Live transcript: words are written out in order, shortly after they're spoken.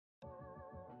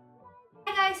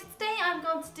guys, today I'm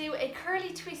going to do a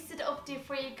curly twisted updo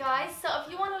for you guys, so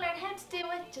if you want to learn how to do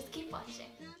it, just keep watching.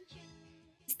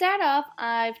 To start off,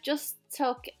 I've just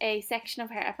took a section of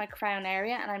hair at my crown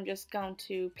area and I'm just going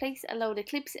to place a load of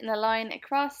clips in a line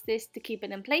across this to keep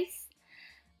it in place.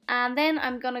 And then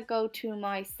I'm going to go to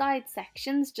my side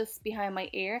sections just behind my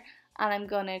ear and I'm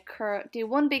going to do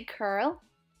one big curl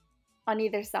on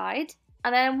either side.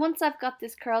 And then once I've got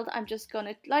this curled, I'm just going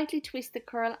to lightly twist the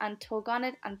curl and tug on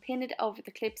it and pin it over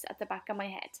the clips at the back of my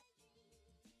head.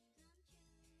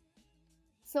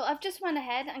 So I've just went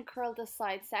ahead and curled the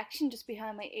side section just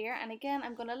behind my ear, and again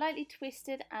I'm going to lightly twist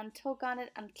it and tug on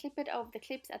it and clip it over the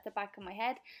clips at the back of my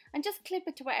head, and just clip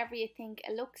it to wherever you think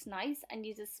it looks nice and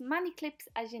use as many clips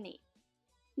as you need.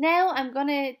 Now I'm going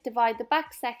to divide the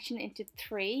back section into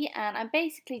three, and I'm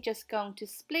basically just going to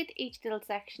split each little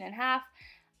section in half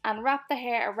and wrap the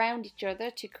hair around each other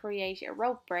to create a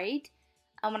rope braid.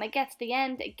 And when I get to the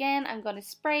end, again I'm going to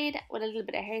spray it with a little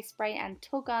bit of hairspray and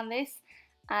tug on this,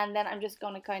 and then I'm just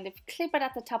going to kind of clip it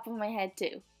at the top of my head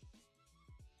too.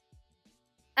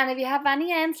 And if you have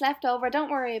any ends left over, don't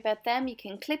worry about them, you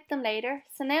can clip them later.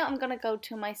 So now I'm going to go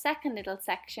to my second little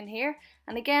section here,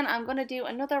 and again I'm going to do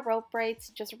another rope braid,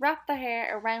 so just wrap the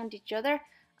hair around each other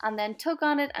and then tug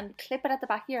on it and clip it at the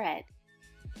back of your head.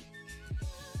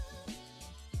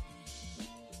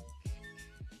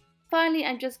 Finally,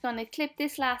 I'm just going to clip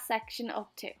this last section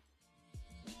up too.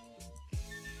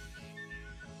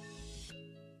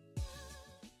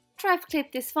 After I've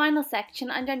clipped this final section,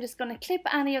 I'm then just going to clip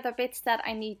any other bits that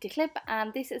I need to clip,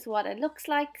 and this is what it looks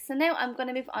like. So now I'm going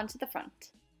to move on to the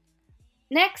front.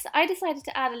 Next, I decided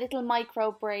to add a little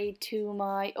micro braid to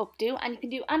my updo, and you can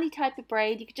do any type of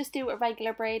braid. You could just do a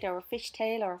regular braid or a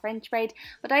fishtail or a French braid,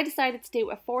 but I decided to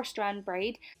do a 4-strand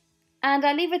braid. And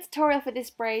I'll leave a tutorial for this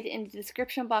braid in the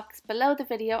description box below the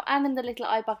video and in the little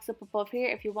eye box up above here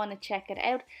if you want to check it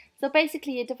out. So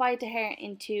basically you divide the hair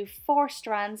into 4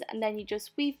 strands and then you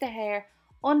just weave the hair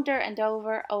under and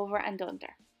over, over and under.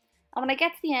 And when I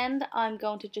get to the end, I'm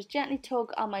going to just gently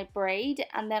tug on my braid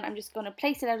and then I'm just going to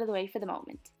place it out of the way for the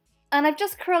moment. And I've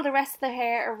just curled the rest of the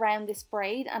hair around this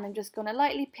braid and I'm just going to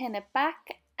lightly pin it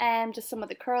back. Just some of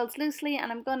the curls loosely,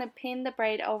 and I'm going to pin the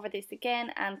braid over this again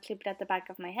and clip it at the back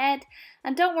of my head.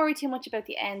 And don't worry too much about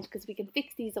the end because we can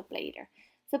fix these up later.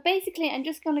 So basically I'm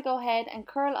just going to go ahead and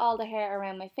curl all the hair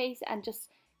around my face and just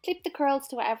clip the curls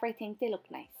to wherever I think they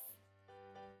look nice.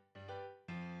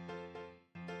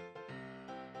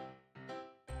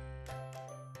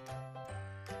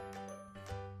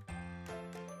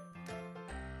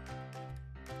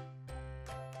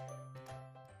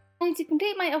 And to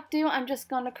complete my updo, I'm just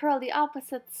going to curl the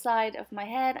opposite side of my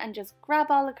head and just grab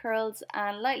all the curls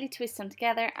and lightly twist them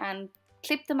together and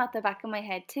clip them at the back of my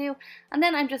head too. And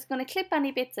then I'm just going to clip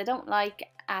any bits I don't like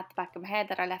at the back of my head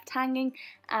that are left hanging,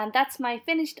 and that's my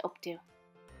finished updo.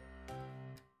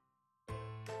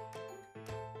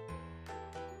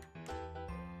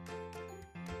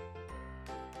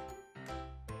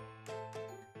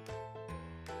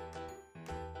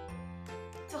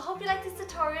 So I hope you like this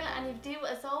tutorial, and if you do,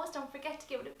 as always, don't forget to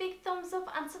give it a big thumbs up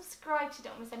and subscribe so you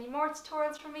don't miss any more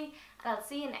tutorials from me, and I'll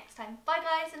see you next time. Bye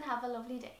guys, and have a lovely day.